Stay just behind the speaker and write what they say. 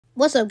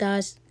What's up,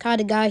 guys?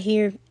 Kinda Guy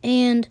here,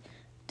 and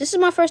this is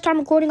my first time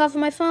recording off of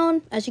my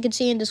phone, as you can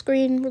see in the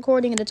screen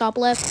recording in the top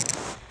left.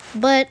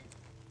 But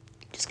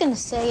just gonna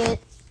say it,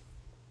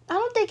 I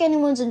don't think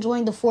anyone's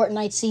enjoying the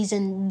Fortnite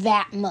season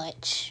that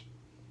much,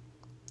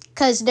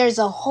 cause there's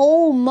a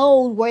whole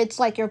mode where it's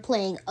like you're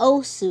playing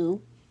Osu,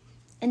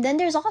 and then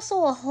there's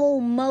also a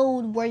whole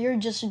mode where you're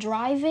just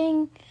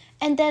driving,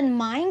 and then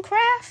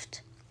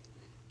Minecraft.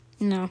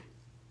 No.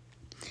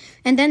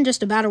 And then just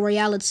the Battle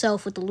Royale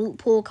itself with the loot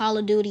pool, Call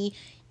of Duty.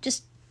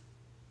 It's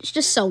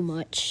just so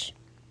much.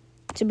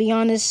 To be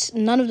honest,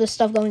 none of the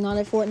stuff going on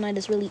at Fortnite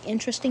is really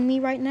interesting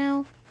me right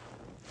now.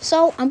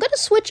 So I'm going to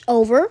switch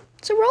over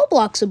to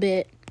Roblox a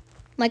bit,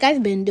 like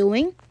I've been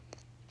doing.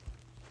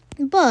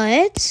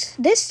 But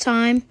this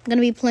time, I'm going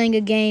to be playing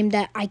a game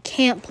that I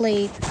can't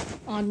play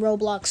on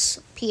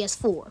Roblox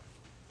PS4.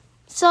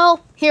 So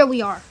here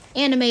we are,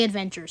 Anime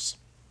Adventures.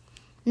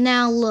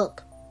 Now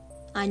look,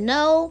 I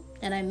know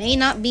that I may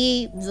not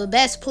be the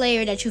best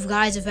player that you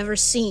guys have ever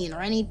seen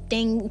or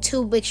anything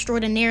too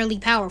extraordinarily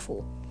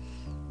powerful.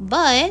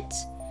 But,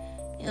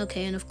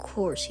 okay, and of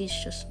course, he's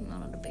just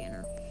not on the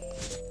banner.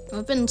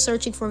 I've been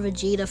searching for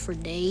Vegeta for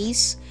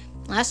days.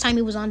 Last time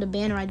he was on the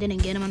banner, I didn't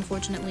get him,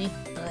 unfortunately.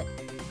 But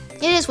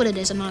it is what it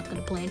is. I'm not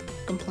going to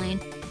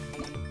complain.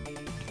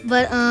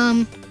 But,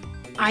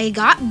 I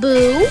got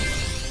Boo.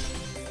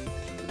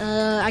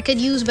 I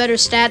could use better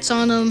stats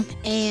on him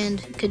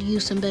and could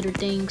use some better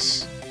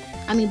things.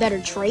 I mean,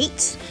 better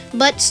traits,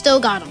 but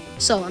still got him.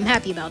 So I'm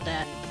happy about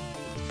that.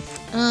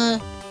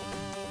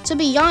 To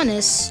be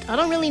honest, I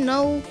don't really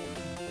know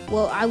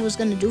what I was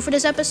gonna do for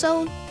this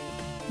episode,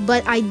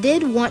 but I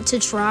did want to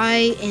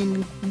try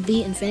and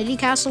beat Infinity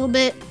Castle a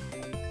bit.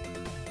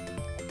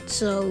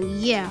 So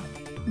yeah,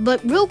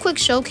 but real quick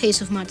showcase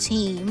of my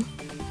team.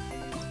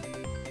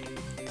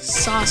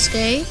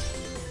 Sasuke.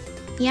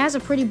 He has a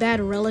pretty bad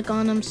relic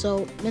on him,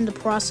 so I'm in the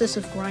process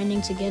of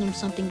grinding to get him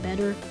something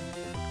better.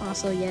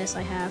 Also, yes,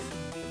 I have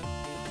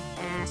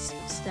ass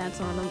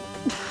stats on him.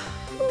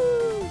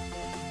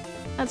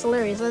 That's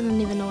hilarious. I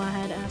didn't even know I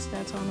had ass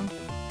stats on him.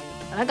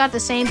 But I got the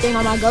same thing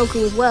on my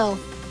Goku as well.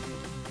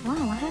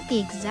 Wow, I have the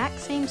exact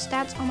same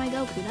stats on my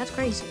Goku. That's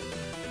crazy.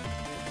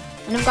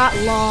 And I've got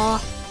Law.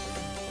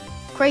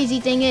 Crazy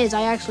thing is,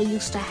 I actually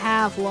used to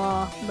have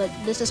Law, but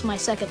this is my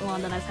second Law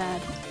that I've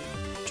had.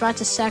 Tried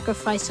to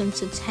sacrifice him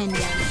to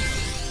Tengen,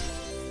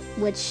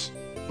 which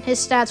his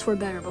stats were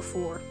better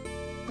before,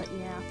 but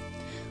yeah.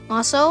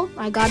 Also,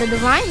 I got a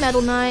Divine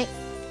Metal Knight,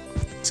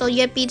 so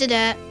yippee to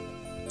that.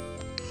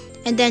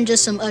 And then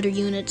just some other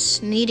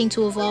units needing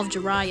to evolve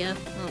Jiraiya.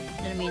 Oh,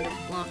 didn't mean to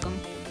block him.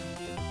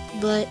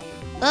 But,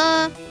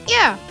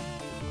 yeah.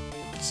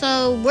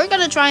 So, we're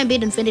gonna try and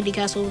beat Infinity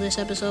Castle this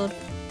episode.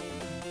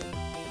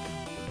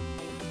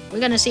 We're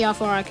gonna see how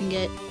far I can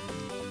get.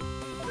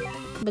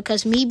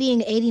 Because me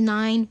being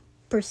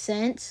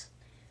 89%,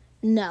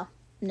 no,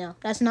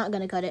 that's not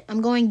going to cut it. I'm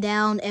going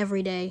down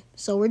every day.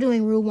 So we're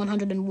doing Rule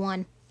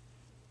 101.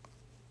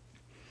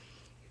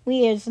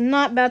 We is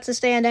not about to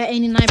stay at that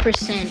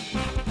 89%.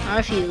 I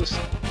refuse.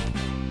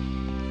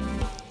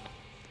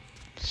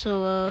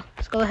 So,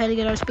 let's go ahead and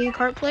get our speed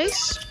cart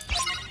placed.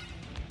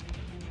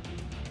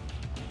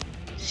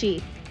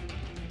 See.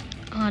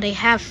 Oh, they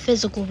have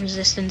physical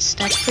resistance.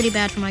 That's pretty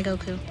bad for my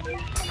Goku.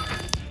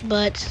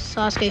 But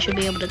Sasuke should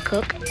be able to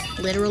cook,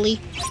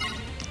 literally.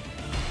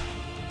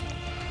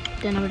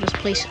 Then I would just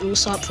place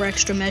Usopp for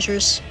extra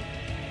measures,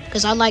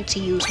 because I like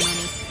to use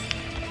money.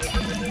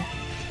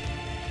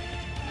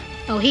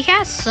 Oh, he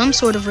has some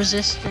sort of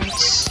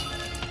resistance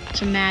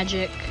to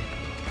magic.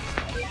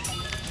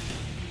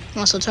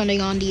 Also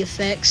turning on the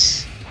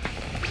effects.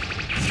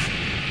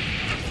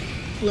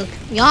 Look,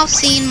 y'all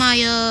seen my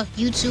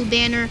YouTube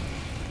banner.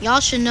 Y'all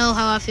should know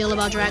how I feel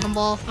about Dragon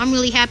Ball. I'm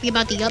really happy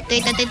about the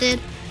update that they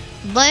did.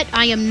 But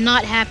I am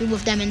not happy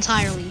with them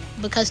entirely,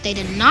 because they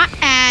did not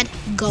add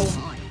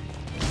Gohan.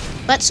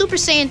 But Super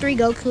Saiyan 3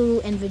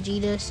 Goku and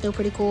Vegeta still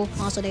pretty cool.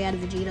 Also, they added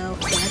Vegito,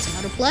 so that's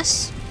another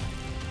plus.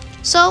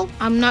 So,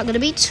 I'm not going to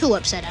be too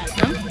upset at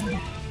them.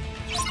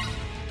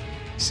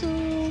 So,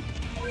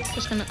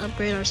 just going to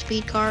upgrade our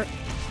speed cart.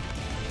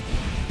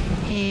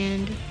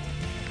 And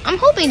I'm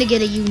hoping to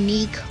get a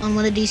unique on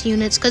one of these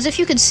units, because if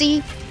you could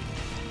see,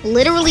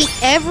 literally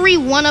every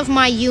one of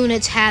my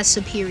units has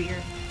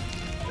superior.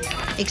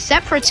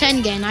 Except for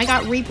Tengen. I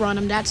got Reaper on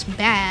him. That's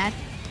bad.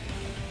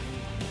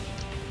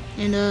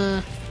 And,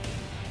 I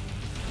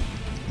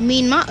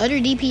mean, my other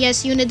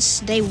DPS units,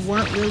 they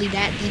weren't really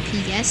that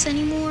DPS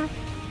anymore.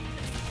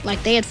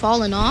 Like, they had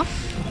fallen off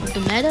with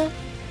the meta.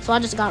 So I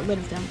just got rid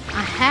of them.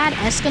 I had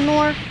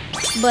Escanor,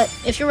 but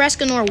if your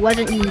Escanor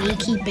wasn't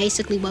unique, he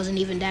basically wasn't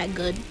even that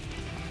good.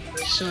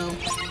 So,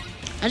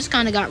 I just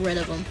kind of got rid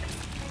of him.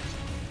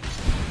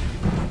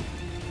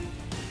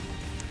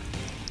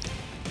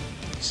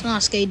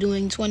 Sasuke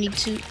doing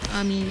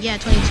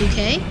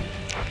 22k.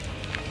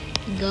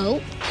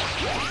 Go.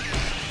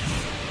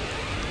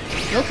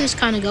 Goku's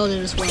kind of goated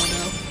as well,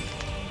 though.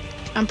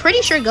 I'm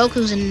pretty sure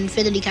Goku's in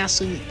Infinity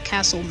Castle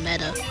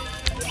meta.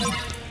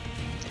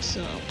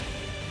 So.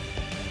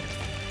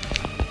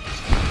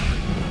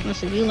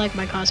 Listen, you like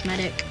my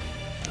cosmetic.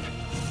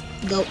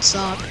 Goat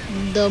sock.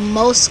 The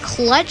most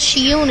clutch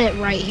unit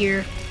right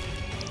here.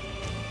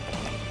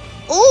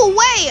 Oh,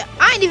 wait!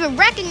 I didn't even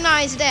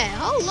recognize that.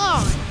 Hold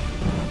on.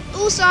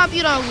 Usopp,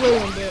 you done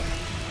ruined it.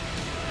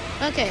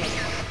 Okay.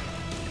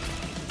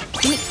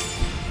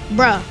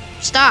 Bruh,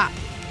 stop.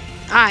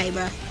 Alright,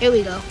 bruh. Here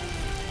we go.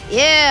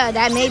 Yeah,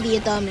 that may be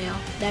a thumbnail.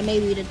 That may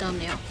be the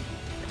thumbnail.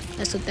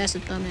 That's a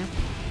thumbnail.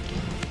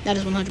 That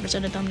is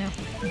 100% a thumbnail.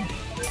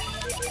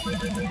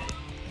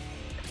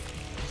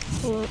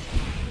 Cool.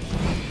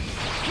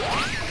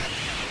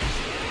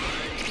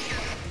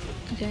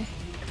 Okay.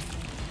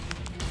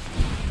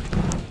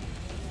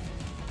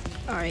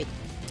 Alright.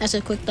 That's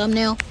a quick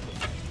thumbnail.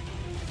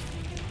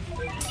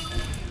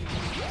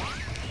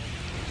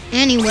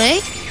 Anyway,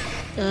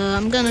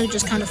 I'm gonna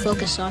just kind of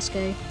focus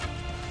Sasuke.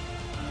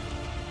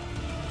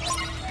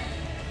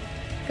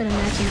 Gonna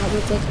max him out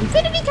real quick.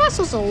 Infinity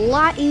Castle's a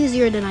lot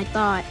easier than I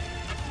thought.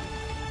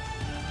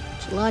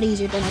 It's a lot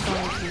easier than I thought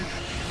it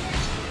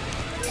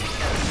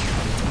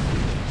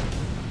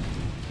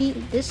would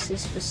be. This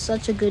is just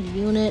such a good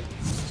unit,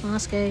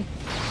 Sasuke.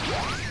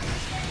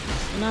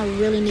 And I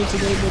really need to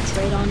get a good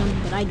trade on him,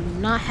 but I do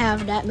not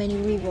have that many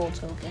reroll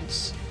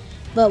tokens.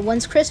 But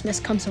once Christmas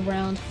comes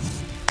around,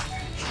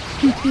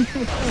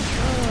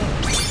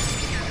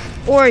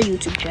 or a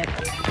YouTube check,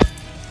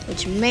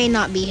 which may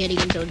not be hitting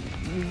until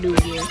New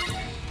Year,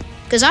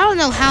 because I don't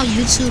know how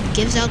YouTube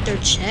gives out their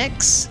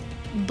checks,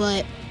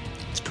 but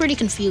it's pretty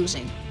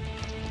confusing.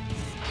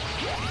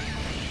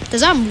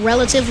 Because I'm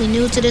relatively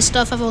new to this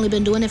stuff. I've only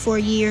been doing it for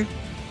a year,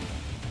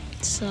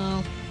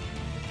 so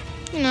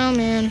you know,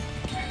 man,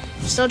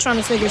 still trying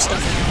to figure stuff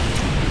out.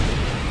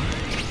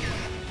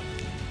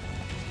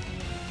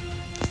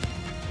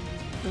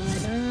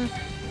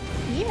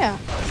 Yeah.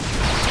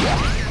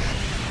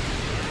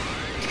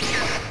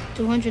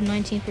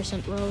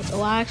 219% growth.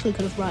 Oh, I actually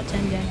could have brought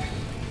Tengen.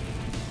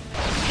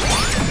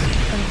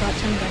 Could have brought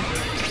Tengen.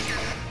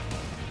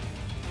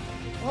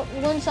 Well,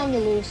 you win some, you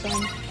lose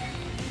some.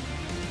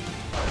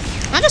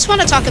 I just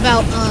want to talk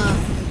about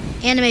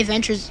anime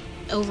adventures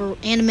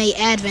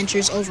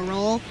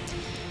overall.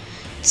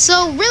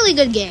 So, really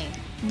good game.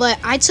 But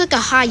I took a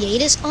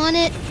hiatus on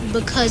it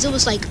because it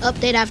was like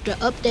update after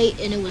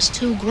update and it was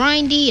too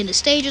grindy and the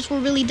stages were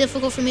really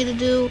difficult for me to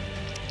do.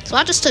 So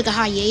I just took a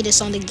hiatus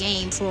on the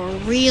game for a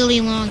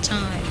really long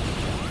time.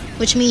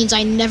 Which means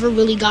I never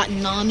really got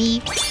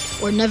Nami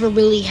or never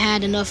really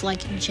had enough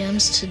like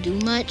gems to do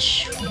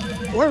much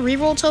or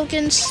reroll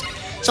tokens.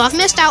 So I've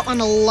missed out on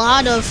a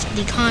lot of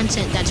the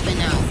content that's been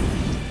out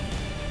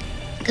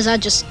because I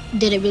just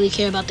didn't really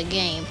care about the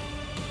game.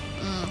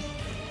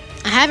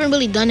 I haven't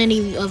really done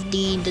any of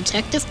the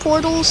detective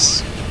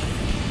portals,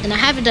 and I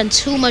haven't done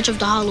too much of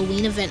the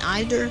Halloween event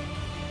either,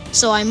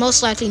 so I'm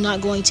most likely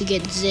not going to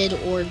get Zid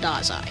or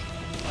Dazai.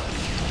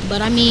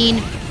 But I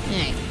mean,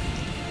 hey,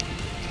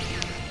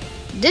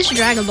 this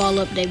Dragon Ball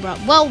update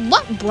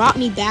what brought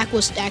me back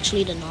was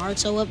actually the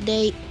Naruto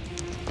update.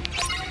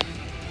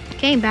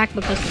 Came back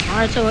because the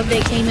Naruto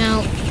update came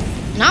out,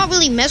 and I don't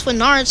really mess with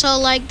Naruto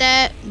like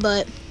that,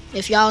 but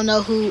if y'all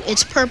know who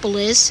It's Purple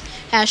is,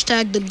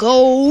 hashtag the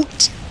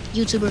GOAT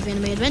YouTuber of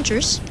Anime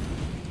Adventures,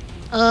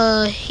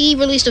 he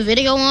released a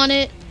video on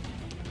it,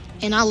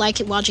 and I like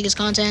watching his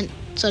content,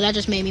 so that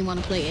just made me want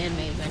to play Anime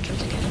Adventures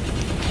again.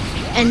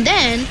 And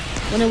then,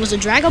 when it was a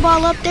Dragon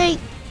Ball update,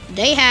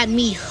 they had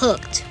me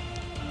hooked.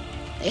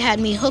 They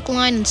had me hook,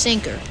 line, and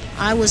sinker.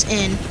 I was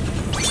in.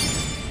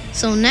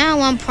 So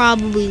now I'm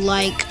probably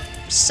like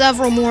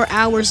several more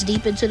hours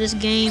deep into this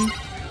game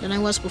than I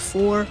was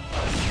before.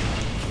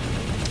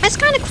 It's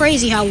kind of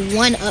crazy how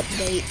one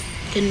update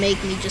can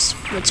make me just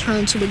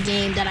return to a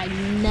game that I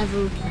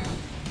never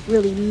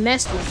really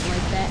messed with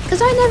like that.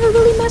 Because I never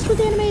really messed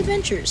with Anime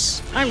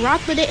Adventures. I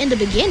rocked with it in the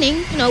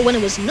beginning, you know, when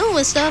it was new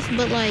and stuff,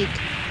 but like,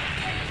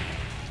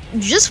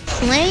 just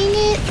playing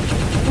it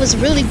was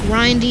really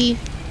grindy.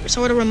 It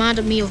sort of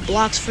reminded me of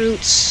Blox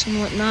Fruits and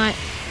whatnot.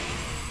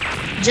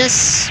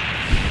 Just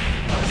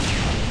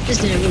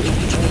didn't really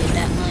enjoy it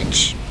that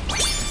much.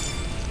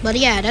 But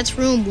yeah, that's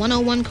room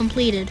 101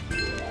 completed.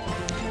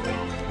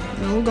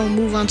 Now we're gonna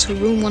move on to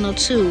room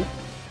 102.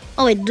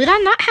 Oh wait, did I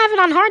not have it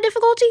on hard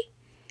difficulty?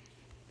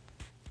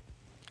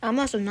 I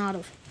must have not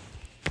have.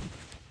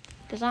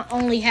 Because I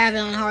only have it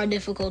on hard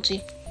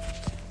difficulty.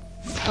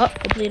 Oh,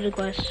 completed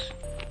quest.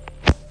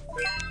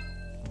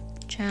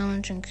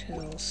 Challenge and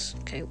kills.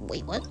 Okay,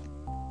 wait, what?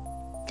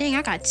 Dang,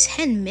 I got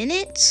 10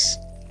 minutes?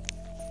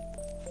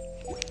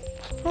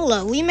 Hold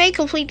up, we may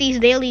complete these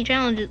daily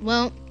challenges.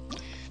 Well,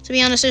 to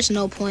be honest, there's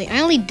no point. I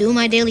only do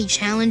my daily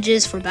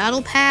challenges for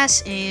Battle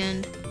Pass,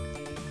 and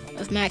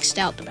I've maxed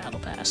out the Battle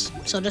Pass,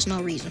 so there's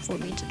no reason for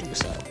me to do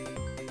so.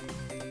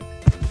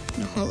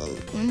 No, hold on,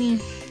 let me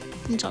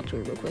talk to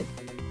her real quick.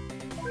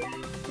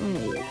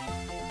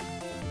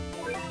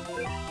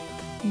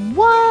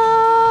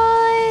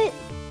 What?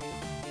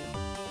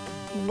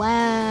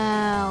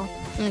 Wow.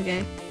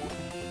 Okay.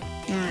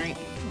 Alright.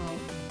 Well,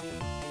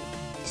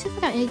 see if I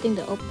got anything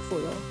to open for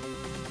though.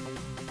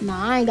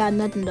 Nah, I ain't got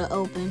nothing to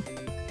open.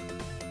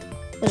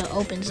 gonna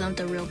open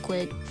something real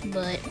quick,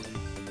 but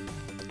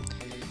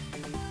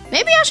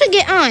maybe I should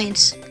get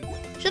Ainz.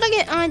 Should I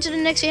get Ainz in the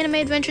next Anime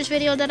Adventures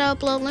video that I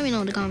upload? Let me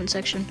know in the comment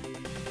section.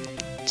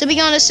 To be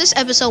honest, this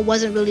episode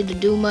wasn't really to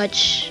do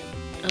much.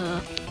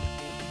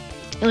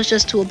 It was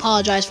just to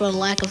apologize for the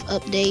lack of for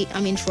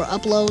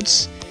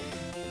uploads.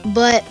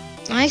 But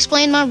I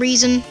explained my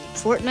reason.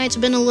 Fortnite's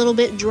been a little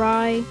bit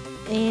dry,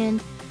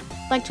 and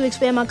I'd like to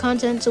expand my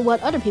content to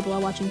what other people are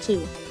watching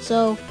too.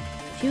 So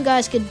if you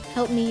guys could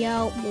help me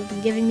out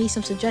with giving me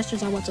some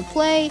suggestions on what to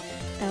play,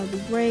 that would be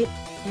great.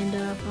 And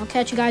I'll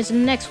catch you guys in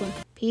the next one.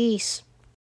 Peace.